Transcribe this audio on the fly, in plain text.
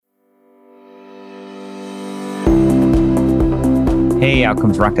Hey,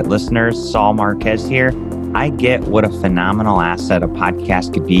 Outcomes Rocket listeners, Saul Marquez here. I get what a phenomenal asset a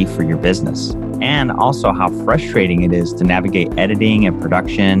podcast could be for your business, and also how frustrating it is to navigate editing and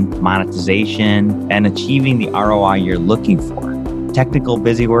production, monetization, and achieving the ROI you're looking for. Technical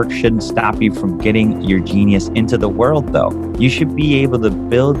busy work shouldn't stop you from getting your genius into the world, though. You should be able to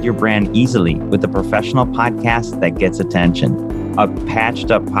build your brand easily with a professional podcast that gets attention. A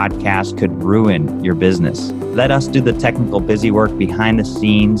patched up podcast could ruin your business. Let us do the technical busy work behind the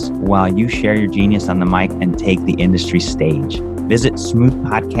scenes while you share your genius on the mic and take the industry stage. Visit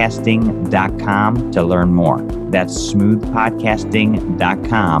smoothpodcasting.com to learn more. That's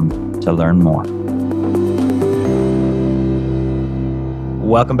smoothpodcasting.com to learn more.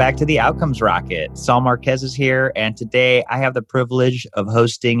 Welcome back to the Outcomes Rocket. Saul Marquez is here, and today I have the privilege of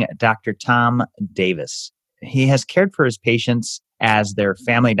hosting Dr. Tom Davis. He has cared for his patients as their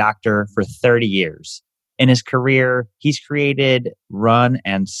family doctor for 30 years. In his career, he's created, run,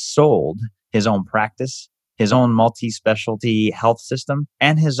 and sold his own practice, his own multi-specialty health system,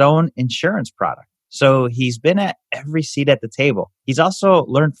 and his own insurance product. So he's been at every seat at the table. He's also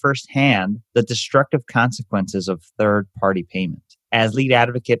learned firsthand the destructive consequences of third-party payment. As lead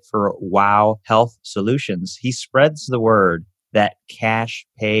advocate for WOW Health Solutions, he spreads the word that cash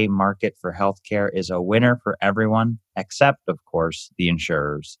pay market for healthcare is a winner for everyone, except, of course, the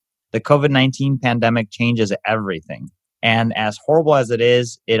insurers. The COVID-19 pandemic changes everything. And as horrible as it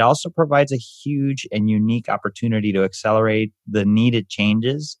is, it also provides a huge and unique opportunity to accelerate the needed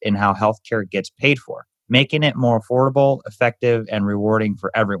changes in how healthcare gets paid for, making it more affordable, effective, and rewarding for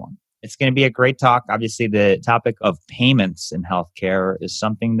everyone. It's going to be a great talk. Obviously, the topic of payments in healthcare is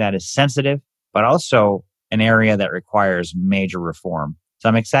something that is sensitive, but also an area that requires major reform. So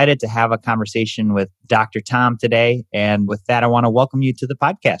I'm excited to have a conversation with Dr. Tom today. And with that, I want to welcome you to the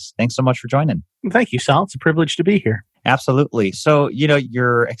podcast. Thanks so much for joining. Thank you, Sal. It's a privilege to be here. Absolutely. So,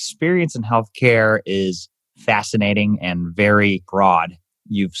 your experience in healthcare is fascinating and very broad.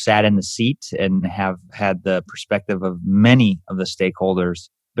 You've sat in the seat and have had the perspective of many of the stakeholders.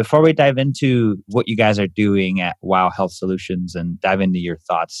 Before we dive into what you guys are doing at WOW Health Solutions and dive into your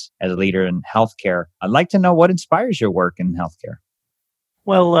thoughts as a leader in healthcare, I'd like to know what inspires your work in healthcare.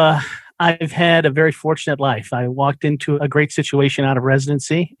 Well, I've had a very fortunate life. I walked into a great situation out of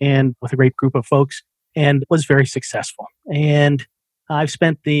residency and with a great group of folks and was very successful. And I've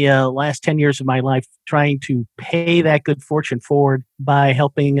spent the last 10 years of my life trying to pay that good fortune forward by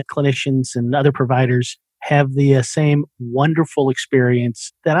helping clinicians and other providers have the same wonderful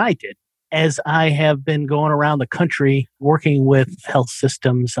experience that I did. As I have been going around the country working with health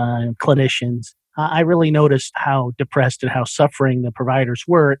systems and clinicians, I really noticed how depressed and how suffering the providers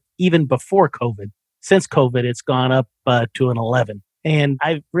were even before COVID. Since COVID, it's gone up to an 11. And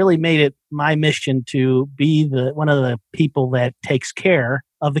I've really made it my mission to be one of the people that takes care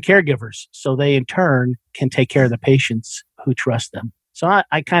of the caregivers so they in turn can take care of the patients who trust them. So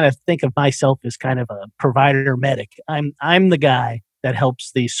I kind of think of myself as kind of a provider medic. I'm the guy that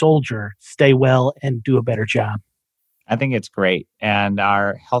helps the soldier stay well and do a better job. I think it's great. And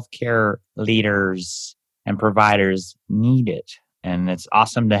our healthcare leaders and providers need it. And it's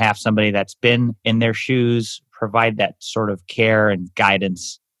awesome to have somebody that's been in their shoes provide that sort of care and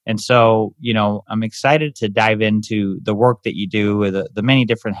guidance. And so, I'm excited to dive into the work that you do with the many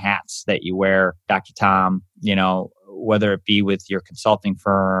different hats that you wear, Dr. Tom, whether it be with your consulting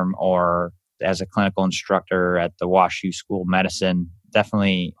firm or as a clinical instructor at the WashU School of Medicine.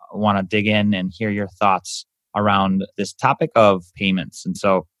 Definitely want to dig in and hear your thoughts around this topic of payments. And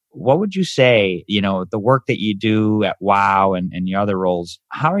so what would you say, the work that you do at WOW and your other roles,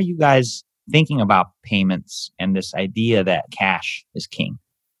 how are you guys thinking about payments and this idea that cash is king?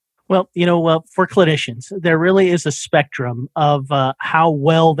 Well, for clinicians, there really is a spectrum of how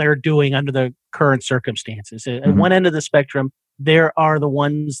well they're doing under the current circumstances. At one end of the spectrum, there are the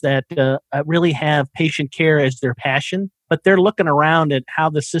ones that really have patient care as their passion, but they're looking around at how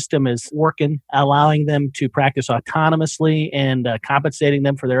the system is working, allowing them to practice autonomously and compensating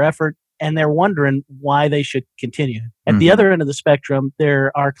them for their effort. And they're wondering why they should continue. At the other end of the spectrum,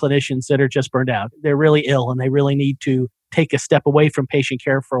 there are clinicians that are just burned out. They're really ill and they really need to take a step away from patient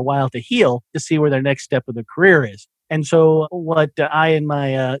care for a while to heal to see where their next step of the career is. And so what I and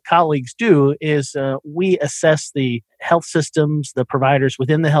my colleagues do is we assess the health systems, the providers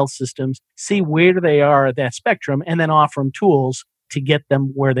within the health systems, see where they are at that spectrum, and then offer them tools to get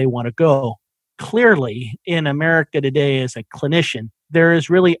them where they want to go. Clearly, in America today as a clinician, there is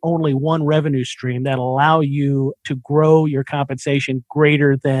really only one revenue stream that allow you to grow your compensation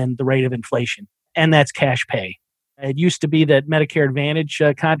greater than the rate of inflation, and that's cash pay. It used to be that Medicare Advantage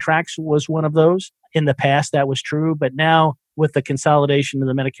contracts was one of those. In the past, that was true, but now with the consolidation of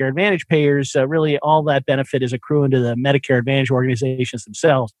the Medicare Advantage payers, really all that benefit is accruing to the Medicare Advantage organizations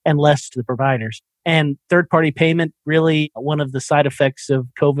themselves and less to the providers. And third-party payment, really one of the side effects of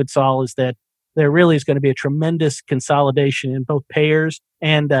COVID, Saul, is that there really is going to be a tremendous consolidation in both payers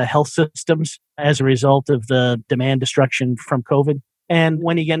and health systems as a result of the demand destruction from COVID. And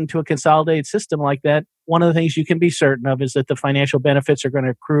when you get into a consolidated system like that, one of the things you can be certain of is that the financial benefits are going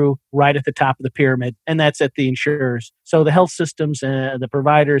to accrue right at the top of the pyramid, and that's at the insurers. So the health systems, the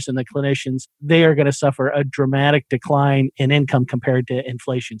providers, and the clinicians, they are going to suffer a dramatic decline in income compared to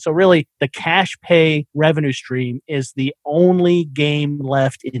inflation. So really, the cash pay revenue stream is the only game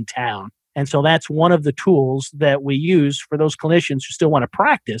left in town. And so that's one of the tools that we use for those clinicians who still want to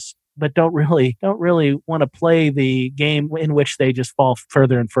practice, but don't really want to play the game in which they just fall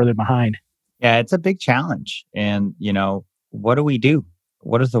further and further behind. Yeah, it's a big challenge. And, what do we do?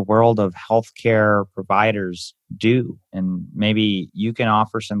 What does the world of healthcare providers do? And maybe you can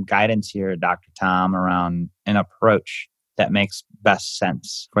offer some guidance here, Dr. Tom, around an approach that makes best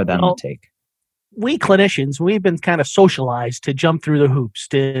sense for them to take. We clinicians, we've been kind of socialized to jump through the hoops,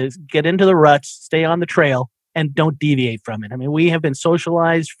 to get into the ruts, stay on the trail, and don't deviate from it. I mean, we have been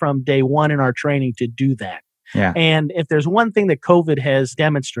socialized from day one in our training to do that. Yeah. And if there's one thing that COVID has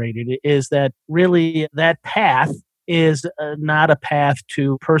demonstrated, is that really that path is not a path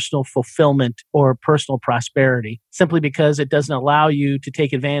to personal fulfillment or personal prosperity, simply because it doesn't allow you to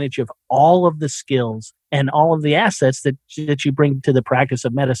take advantage of all of the skills and all of the assets that you bring to the practice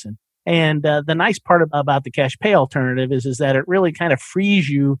of medicine. And the nice part about the cash pay alternative is that it really kind of frees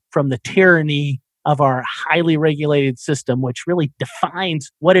you from the tyranny of our highly regulated system, which really defines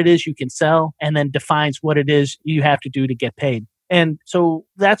what it is you can sell and then defines what it is you have to do to get paid. And so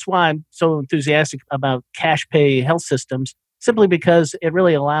that's why I'm so enthusiastic about cash pay health systems, simply because it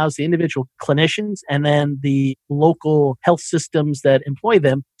really allows the individual clinicians and then the local health systems that employ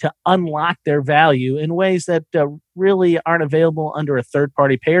them to unlock their value in ways that really aren't available under a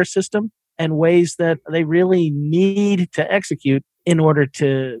third-party payer system, and ways that they really need to execute in order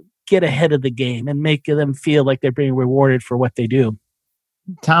to get ahead of the game and make them feel like they're being rewarded for what they do.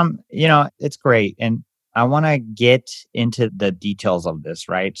 Tom, it's great. And I want to get into the details of this,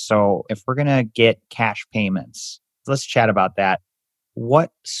 right? So if we're going to get cash payments, let's chat about that.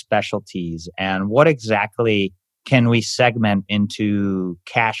 What specialties and what exactly can we segment into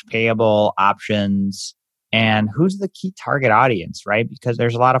cash payable options? And who's the key target audience, right? Because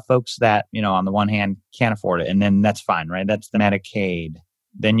there's a lot of folks that, on the one hand, can't afford it. And then that's fine, right? That's the Medicaid.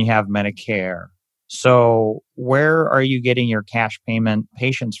 Then you have Medicare. So where are you getting your cash payment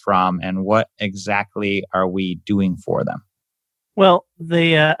patients from, and what exactly are we doing for them? Well,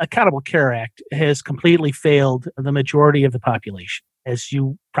 the Accountable Care Act has completely failed the majority of the population. As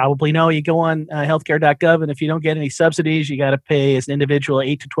you probably know, you go on healthcare.gov, and if you don't get any subsidies, you got to pay as an individual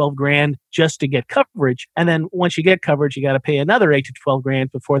 8 to 12 grand just to get coverage. And then once you get coverage, you got to pay another 8 to 12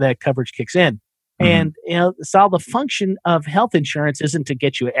 grand before that coverage kicks in. And, Sal, the function of health insurance isn't to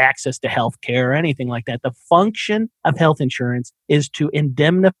get you access to health care or anything like that. The function of health insurance is to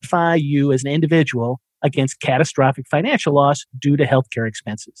indemnify you as an individual against catastrophic financial loss due to healthcare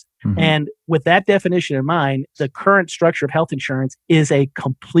expenses. Mm-hmm. And with that definition in mind, the current structure of health insurance is a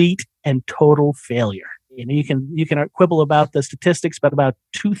complete and total failure. You can quibble about the statistics, but about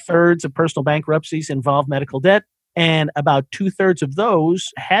 2/3 of personal bankruptcies involve medical debt. And about 2/3 of those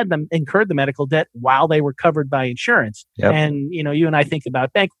had them incurred the medical debt while they were covered by insurance. Yep. And, you and I think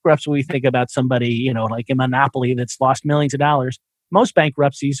about bankruptcy, we think about somebody, like a monopoly that's lost millions of dollars. Most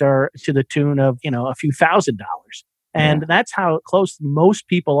bankruptcies are to the tune of, a few $1,000s. And that's how close most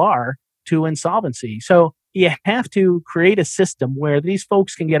people are to insolvency. So you have to create a system where these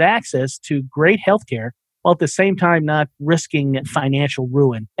folks can get access to great health care while at the same time not risking financial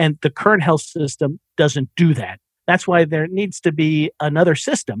ruin. And the current health system doesn't do that. That's why there needs to be another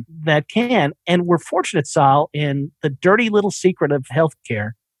system that can. And we're fortunate, Sal, in the dirty little secret of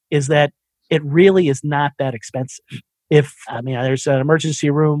healthcare is that it really is not that expensive. There's an emergency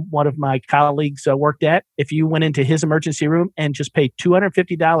room one of my colleagues worked at. If you went into his emergency room and just paid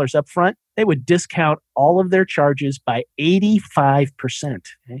 $250 up front, they would discount all of their charges by 85%.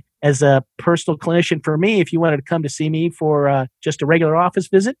 Okay? As a personal clinician for me, if you wanted to come to see me for just a regular office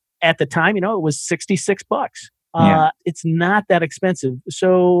visit, at the time, it was $66. It's not that expensive.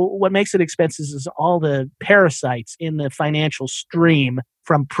 So what makes it expensive is all the parasites in the financial stream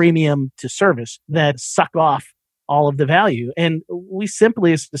from premium to service that suck off all of the value. And we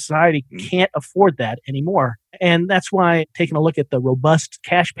simply as a society can't afford that anymore. And that's why taking a look at the robust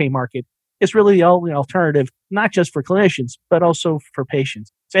cash pay market is really the only alternative, not just for clinicians, but also for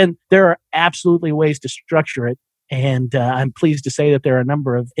patients. And there are absolutely ways to structure it. And I'm pleased to say that there are a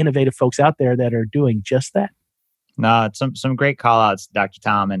number of innovative folks out there that are doing just that. No, it's some great call outs, Dr.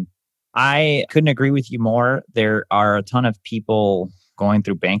 Tom. And I couldn't agree with you more. There are a ton of people going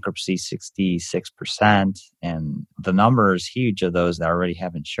through bankruptcy, 66%. And the number is huge of those that already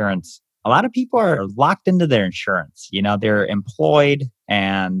have insurance. A lot of people are locked into their insurance. They're employed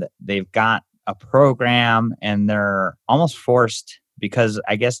and they've got a program and they're almost forced because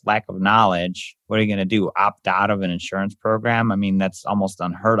I guess lack of knowledge. What are you going to do? Opt out of an insurance program? I mean, that's almost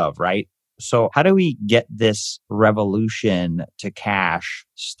unheard of, right? So how do we get this revolution to cash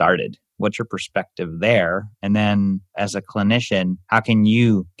started? What's your perspective there? And then as a clinician, how can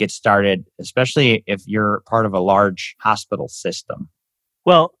you get started, especially if you're part of a large hospital system?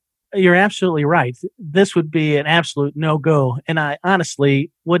 Well, you're absolutely right. This would be an absolute no-go. And I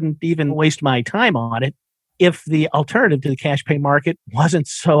honestly wouldn't even waste my time on it if the alternative to the cash pay market wasn't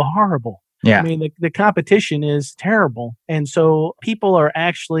so horrible. Yeah. I mean, the competition is terrible. And so people are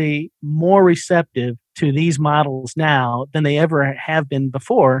actually more receptive to these models now than they ever have been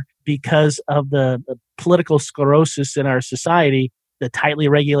before because of the political sclerosis in our society. The tightly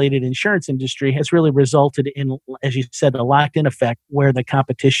regulated insurance industry has really resulted in, as you said, a locked-in effect where the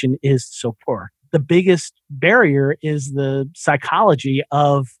competition is so poor. The biggest barrier is the psychology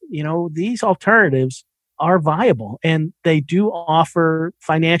of, these alternatives are viable and they do offer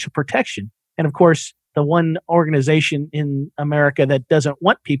financial protection. And of course, the one organization in America that doesn't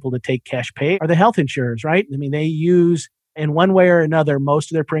want people to take cash pay are the health insurers, right? I mean, they use, in one way or another,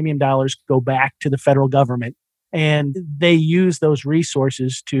 most of their premium dollars go back to the federal government. And they use those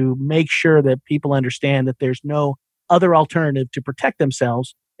resources to make sure that people understand that there's no other alternative to protect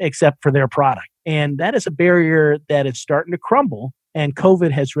themselves except for their product. And that is a barrier that is starting to crumble. And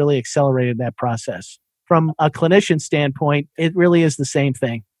COVID has really accelerated that process. From a clinician standpoint, it really is the same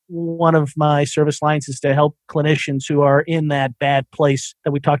thing. One of my service lines is to help clinicians who are in that bad place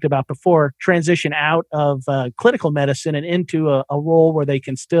that we talked about before transition out of clinical medicine and into a role where they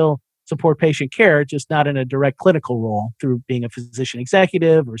can still support patient care, just not in a direct clinical role through being a physician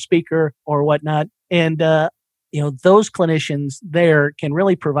executive or speaker or whatnot. And, those clinicians there can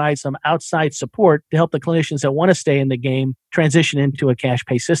really provide some outside support to help the clinicians that want to stay in the game transition into a cash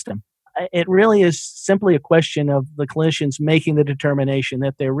pay system. It really is simply a question of the clinicians making the determination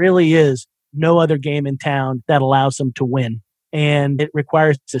that there really is no other game in town that allows them to win. And it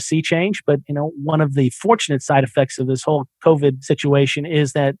requires a sea change. But, one of the fortunate side effects of this whole COVID situation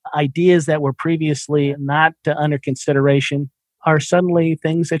is that ideas that were previously not under consideration are suddenly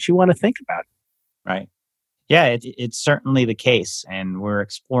things that you want to think about. Right. Yeah, it's certainly the case. And we're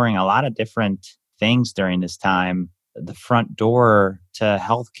exploring a lot of different things during this time. The front door to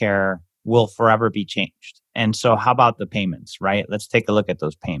healthcare will forever be changed. And so how about the payments, right? Let's take a look at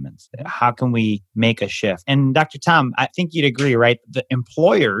those payments. How can we make a shift? And Dr. Tom, I think you'd agree, right? The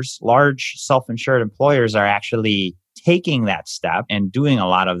employers, large self-insured employers are actually taking that step and doing a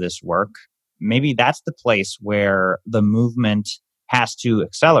lot of this work. Maybe that's the place where the movement has to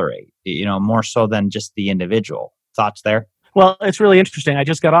accelerate, more so than just the individual. Thoughts there? Well, it's really interesting. I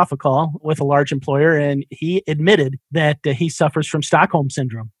just got off a call with a large employer and he admitted that he suffers from Stockholm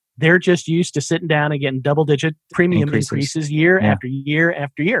syndrome. They're just used to sitting down and getting double-digit premium increases year after year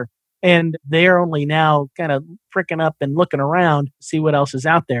after year. And they're only now kind of pricking up and looking around to see what else is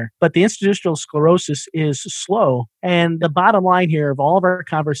out there. But the institutional sclerosis is slow. And the bottom line here of all of our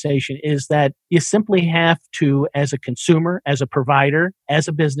conversation is that you simply have to, as a consumer, as a provider, as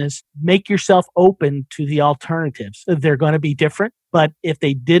a business, make yourself open to the alternatives. They're going to be different. But if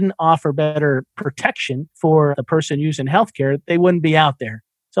they didn't offer better protection for the person using healthcare, they wouldn't be out there.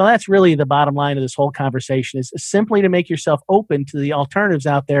 So that's really the bottom line of this whole conversation is simply to make yourself open to the alternatives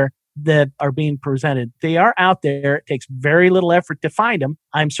out there that are being presented. They are out there. It takes very little effort to find them.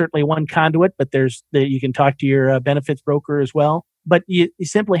 I'm certainly one conduit, but you can talk to your benefits broker as well. But you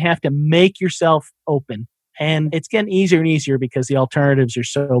simply have to make yourself open. And it's getting easier and easier because the alternatives are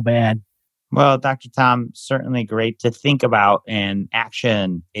so bad. Well, Dr. Tom, certainly great to think about and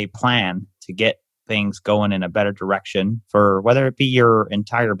action a plan to get things going in a better direction for whether it be your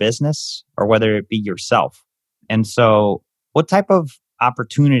entire business or whether it be yourself. And so what type of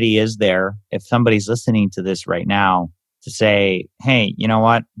opportunity is there if somebody's listening to this right now to say, hey, you know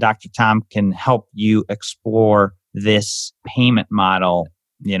what? Dr. Tom can help you explore this payment model,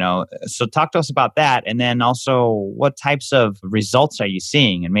 So talk to us about that. And then also what types of results are you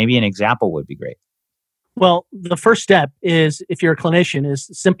seeing? And maybe an example would be great. Well, the first step is, if you're a clinician, is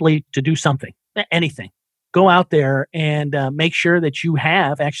simply to do something, anything. Go out there and make sure that you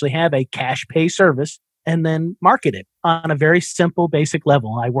actually have a cash pay service and then market it on a very simple, basic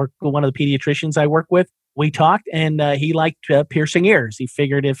level. One of the pediatricians I work with We talked, and he liked piercing ears. He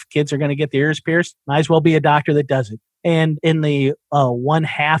figured if kids are going to get their ears pierced, might as well be a doctor that does it. And in the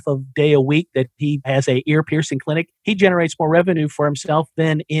 1/2 of day a week that he has a ear piercing clinic, he generates more revenue for himself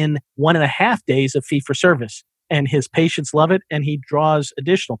than in 1.5 days of fee for service. And his patients love it, and he draws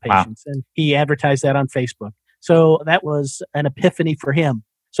additional patients. Wow. And he advertised that on Facebook. So that was an epiphany for him.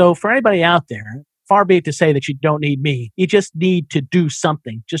 So for anybody out there, far be it to say that you don't need me. You just need to do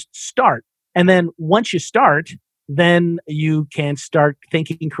something. Just start. And then once you start, then you can start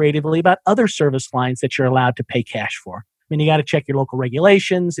thinking creatively about other service lines that you're allowed to pay cash for. I mean, you got to check your local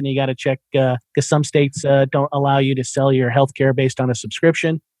regulations, and you got to check, because some states don't allow you to sell your healthcare based on a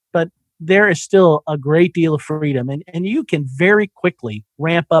subscription. But there is still a great deal of freedom, and you can very quickly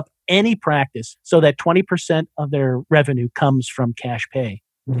ramp up any practice so that 20% of their revenue comes from cash pay.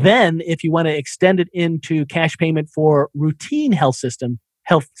 Then, if you want to extend it into cash payment for routine health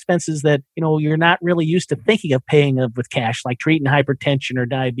expenses that you're not really used to thinking of paying with cash, like treating hypertension or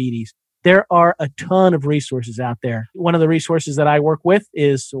diabetes, there are a ton of resources out there. One of the resources that I work with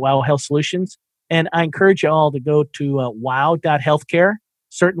is Wow Health Solutions, and I encourage you all to go to wow.healthcare.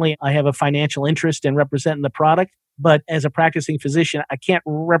 Certainly, I have a financial interest in representing the product, but as a practicing physician, I can't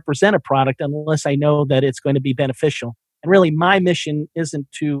represent a product unless I know that it's going to be beneficial. And really, my mission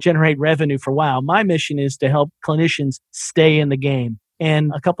isn't to generate revenue for Wow. My mission is to help clinicians stay in the game.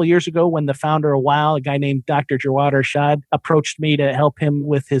 And a couple of years ago, when the founder of Wow, a guy named Dr. Jawad Arshad, approached me to help him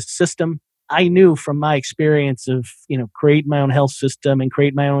with his system, I knew from my experience of, create my own health system and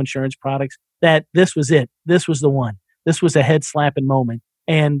create my own insurance products, that this was it. This was the one. This was a head-slapping moment.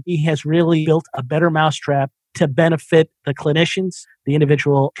 And he has really built a better mousetrap to benefit the clinicians, the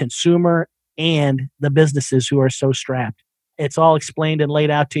individual consumer, and the businesses who are so strapped. It's all explained and laid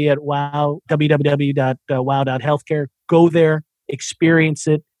out to you at Wow, www.wow.healthcare. Go there, experience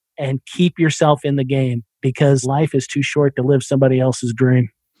it, and keep yourself in the game, because life is too short to live somebody else's dream.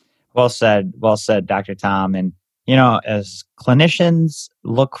 Well said, Dr. Tom. And, as clinicians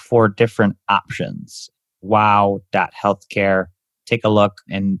look for different options, wow.healthcare, take a look,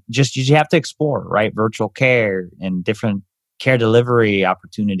 and you have to explore, right? Virtual care and different care delivery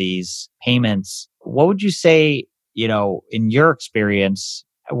opportunities, payments. What would you say, in your experience,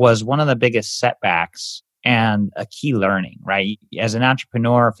 was one of the biggest setbacks and a key learning, right? As an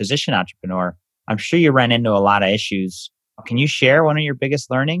entrepreneur, physician entrepreneur, I'm sure you ran into a lot of issues. Can you share one of your biggest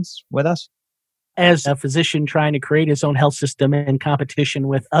learnings with us? As a physician trying to create his own health system in competition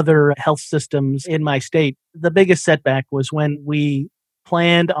with other health systems in my state, the biggest setback was when we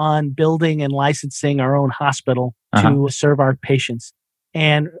planned on building and licensing our own hospital to serve our patients,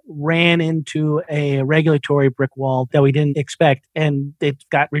 and ran into a regulatory brick wall that we didn't expect. And it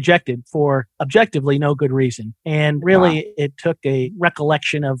got rejected for objectively no good reason. And really, it took a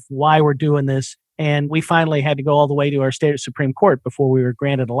recollection of why we're doing this. And we finally had to go all the way to our state Supreme Court before we were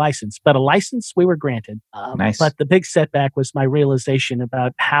granted a license. But a license we were granted. Nice. But the big setback was my realization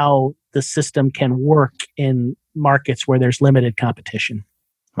about how the system can work in markets where there's limited competition.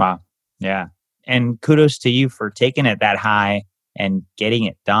 Wow. Yeah. And kudos to you for taking it that high and getting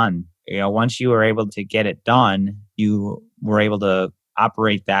it done. Once you were able to get it done, you were able to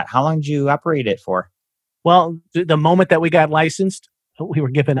operate that. How long did you operate it for? Well, the moment that we got licensed, we were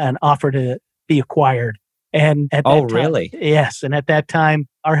given an offer to be acquired. And at that time, really? Yes. And at that time,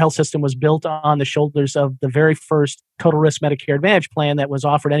 our health system was built on the shoulders of the very first total risk Medicare Advantage plan that was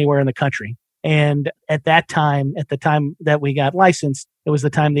offered anywhere in the country. And at that time, at the time that we got licensed, it was the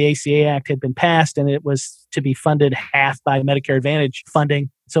time the ACA Act had been passed, and it was to be funded half by Medicare Advantage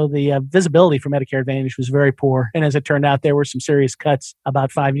funding. So the visibility for Medicare Advantage was very poor. And as it turned out, there were some serious cuts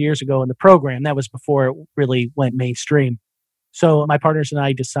about 5 years ago in the program. That was before it really went mainstream. So my partners and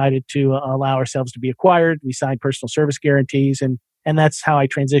I decided to allow ourselves to be acquired. We signed personal service guarantees, and that's how I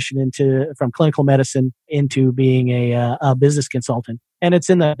transitioned from clinical medicine into being a business consultant. And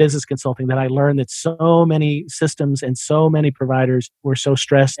it's in that business consulting that I learned that so many systems and so many providers were so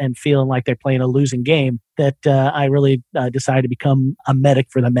stressed and feeling like they're playing a losing game that I really decided to become a medic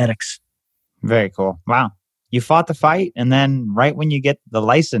for the medics. Very cool. Wow. You fought the fight, and then right when you get the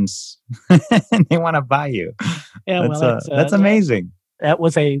license, they want to buy you. Yeah, that's amazing. That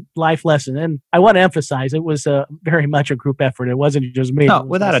was a life lesson. And I want to emphasize, it was very much a group effort. It wasn't just me. No,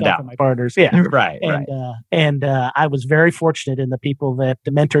 without a doubt. My partners. Yeah. Right. And I was very fortunate in the people that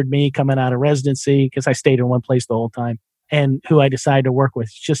mentored me coming out of residency, because I stayed in one place the whole time, and who I decided to work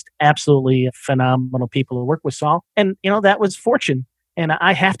with. Just absolutely phenomenal people to work with, Saul. And, that was fortune. And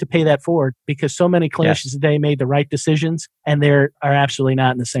I have to pay that forward, because so many clinicians today made the right decisions, and they are absolutely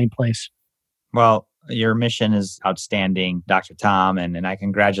not in the same place. Well, Your mission is outstanding, Dr. Tom, and I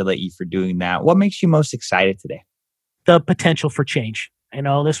congratulate you for doing that. What makes you most excited today? The potential for change.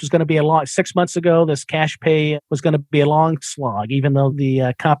 This was going to be 6 months ago, this cash pay was going to be a long slog. Even though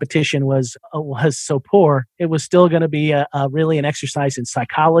the competition was so poor, it was still going to be really an exercise in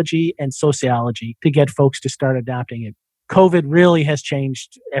psychology and sociology to get folks to start adopting it. COVID really has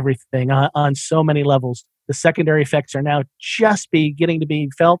changed everything on so many levels. The secondary effects are now just beginning to be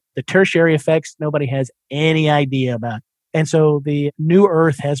felt. The tertiary effects, nobody has any idea about. And so the new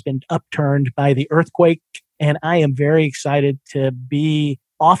earth has been upturned by the earthquake. And I am very excited to be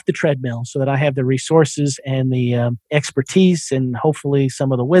off the treadmill so that I have the resources and the expertise and hopefully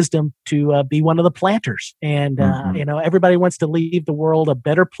some of the wisdom to be one of the planters. And, everybody wants to leave the world a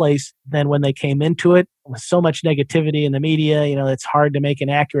better place than when they came into it. With so much negativity in the media, it's hard to make an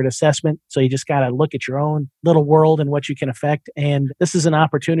accurate assessment. So you just got to look at your own little world and what you can affect. And this is an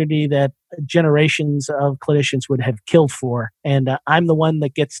opportunity that generations of clinicians would have killed for. And I'm the one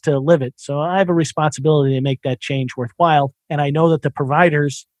that gets to live it. So I have a responsibility to make that change worthwhile. And I know that the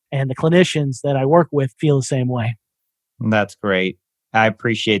providers and the clinicians that I work with feel the same way. That's great. I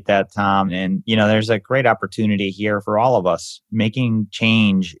appreciate that, Tom. And, there's a great opportunity here for all of us. Making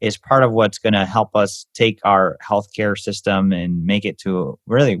change is part of what's going to help us take our healthcare system and make it to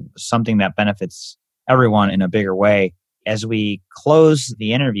really something that benefits everyone in a bigger way. As we close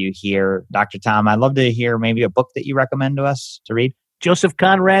the interview here, Dr. Tom, I'd love to hear maybe a book that you recommend to us to read. Joseph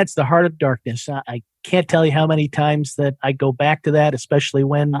Conrad's The Heart of Darkness. I can't tell you how many times that I go back to that, especially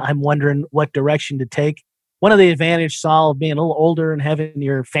when I'm wondering what direction to take. One of the advantages, Saul, of being a little older and having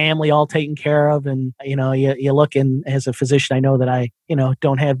your family all taken care of, and you look in as a physician, I know that I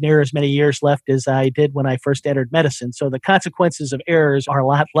don't have near as many years left as I did when I first entered medicine. So the consequences of errors are a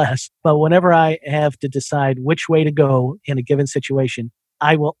lot less. But whenever I have to decide which way to go in a given situation,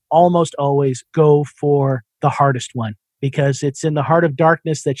 I will almost always go for the hardest one, because it's in the heart of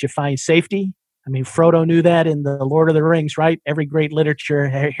darkness that you find safety. I mean, Frodo knew that in the Lord of the Rings, right? Every great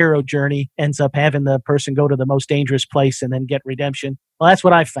literature hero journey ends up having the person go to the most dangerous place and then get redemption. Well, that's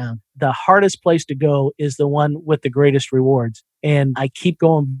what I found. The hardest place to go is the one with the greatest rewards. And I keep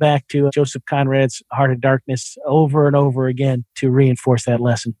going back to Joseph Conrad's Heart of Darkness over and over again to reinforce that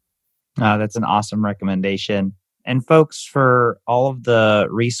lesson. That's an awesome recommendation. And folks, for all of the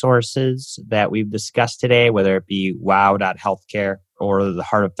resources that we've discussed today, whether it be wow.healthcare or the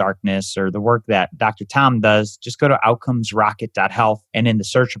Heart of Darkness or the work that Dr. Tom does, just go to outcomesrocket.health and in the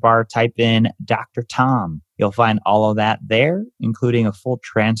search bar, type in Dr. Tom. You'll find all of that there, including a full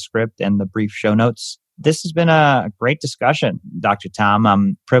transcript and the brief show notes. This has been a great discussion, Dr. Tom.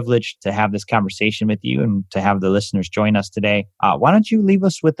 I'm privileged to have this conversation with you and to have the listeners join us today. Why don't you leave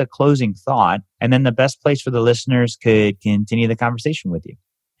us with a closing thought, and then the best place for the listeners could continue the conversation with you.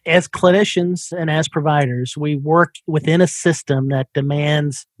 As clinicians and as providers, we work within a system that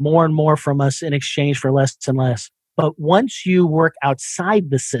demands more and more from us in exchange for less and less. But once you work outside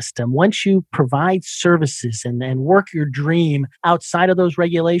the system, once you provide services and work your dream outside of those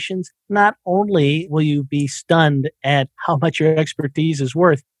regulations, not only will you be stunned at how much your expertise is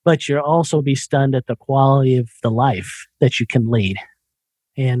worth, but you'll also be stunned at the quality of the life that you can lead.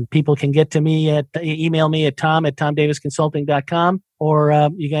 And people can get to me email me at tom@tomdavisconsulting.com, or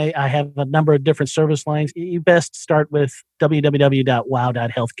I have a number of different service lines. You best start with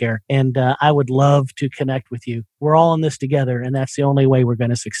www.wow.healthcare, and I would love to connect with you. We're all in this together, and that's the only way we're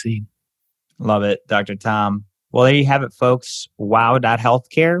going to succeed. Love it, Dr. Tom. Well, there you have it, folks.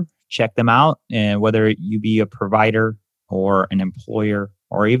 Wow.healthcare. Check them out. And whether you be a provider or an employer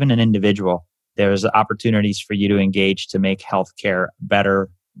or even an individual, there's opportunities for you to engage to make healthcare better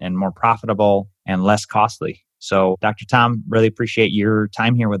and more profitable and less costly. So, Dr. Tom, really appreciate your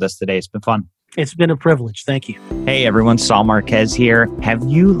time here with us today. It's been fun. It's been a privilege. Thank you. Hey, everyone. Saul Marquez here. Have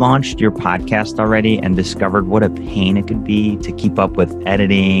you launched your podcast already and discovered what a pain it could be to keep up with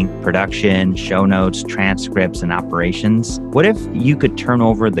editing, production, show notes, transcripts, and operations? What if you could turn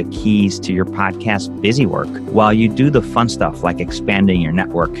over the keys to your podcast busy work while you do the fun stuff like expanding your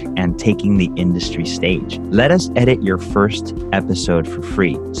network and taking the industry stage? Let us edit your first episode for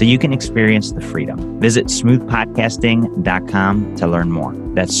free so you can experience the freedom. Visit smoothpodcasting.com to learn more.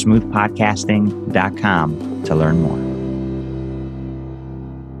 That's smoothpodcasting.com to learn more.